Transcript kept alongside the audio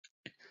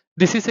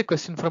This is a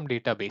question from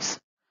database.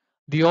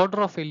 The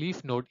order of a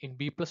leaf node in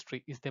B plus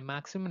tree is the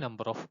maximum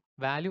number of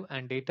value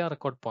and data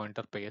record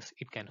pointer pairs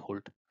it can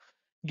hold.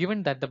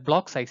 Given that the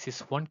block size is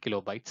 1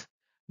 kilobytes,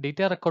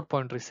 data record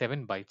pointer is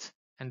 7 bytes,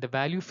 and the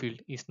value field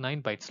is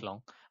 9 bytes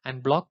long,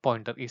 and block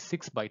pointer is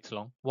 6 bytes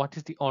long, what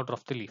is the order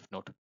of the leaf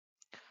node?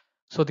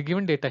 So the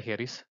given data here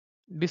is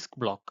disk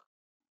block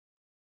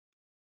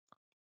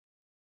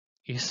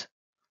is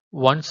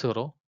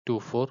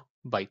 1024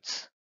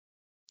 bytes.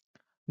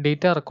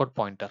 Data record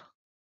pointer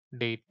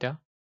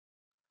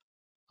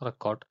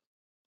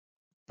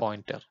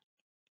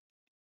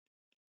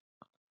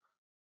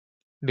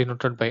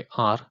denoted by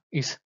R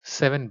is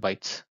 7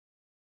 bytes.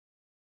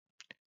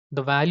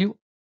 The value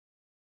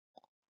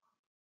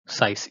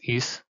size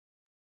is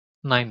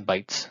 9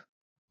 bytes.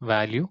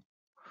 Value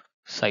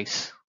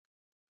size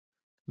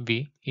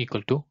V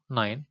equal to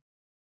 9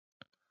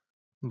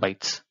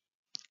 bytes.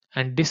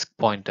 And disk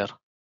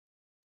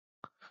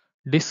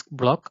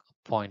block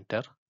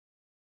pointer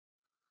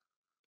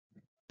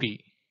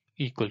P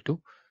equal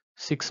to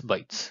 6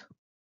 bytes.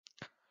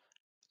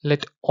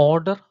 Let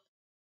order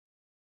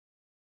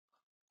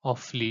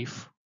of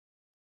leaf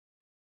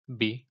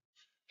be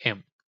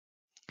M.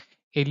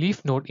 A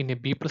leaf node in a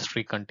B plus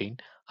tree contain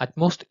at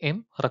most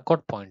M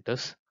record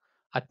pointers,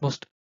 at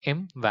most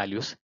M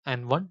values,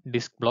 and one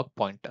disk block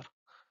pointer.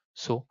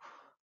 So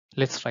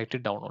let's write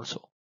it down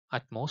also.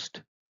 At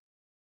most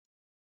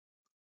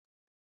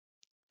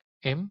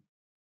M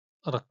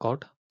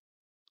record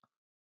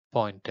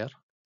pointer,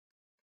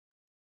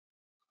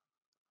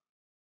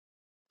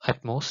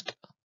 at most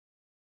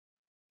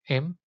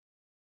M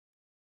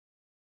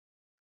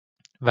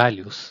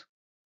values,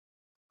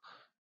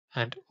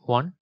 and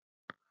one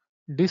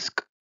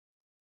disk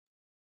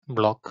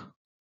block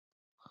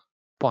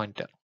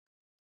pointer.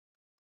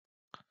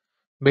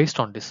 Based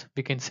on this,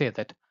 we can say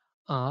that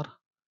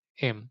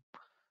Rm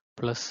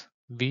plus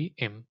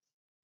Vm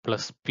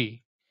plus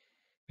P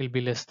will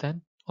be less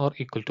than or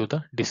equal to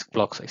the disk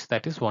block size,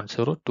 that is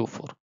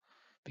 1024.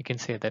 We can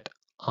say that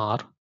R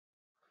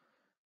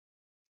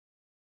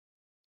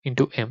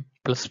into M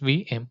plus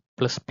Vm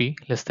plus P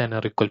less than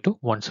or equal to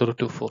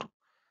 1024.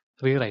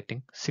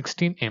 Rewriting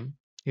 16M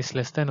is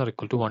less than or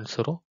equal to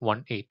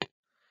 1018.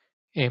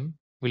 M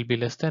will be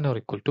less than or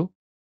equal to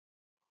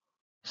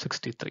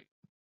 63.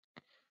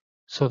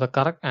 So the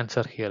correct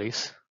answer here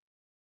is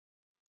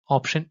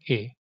option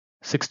A,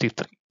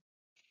 63.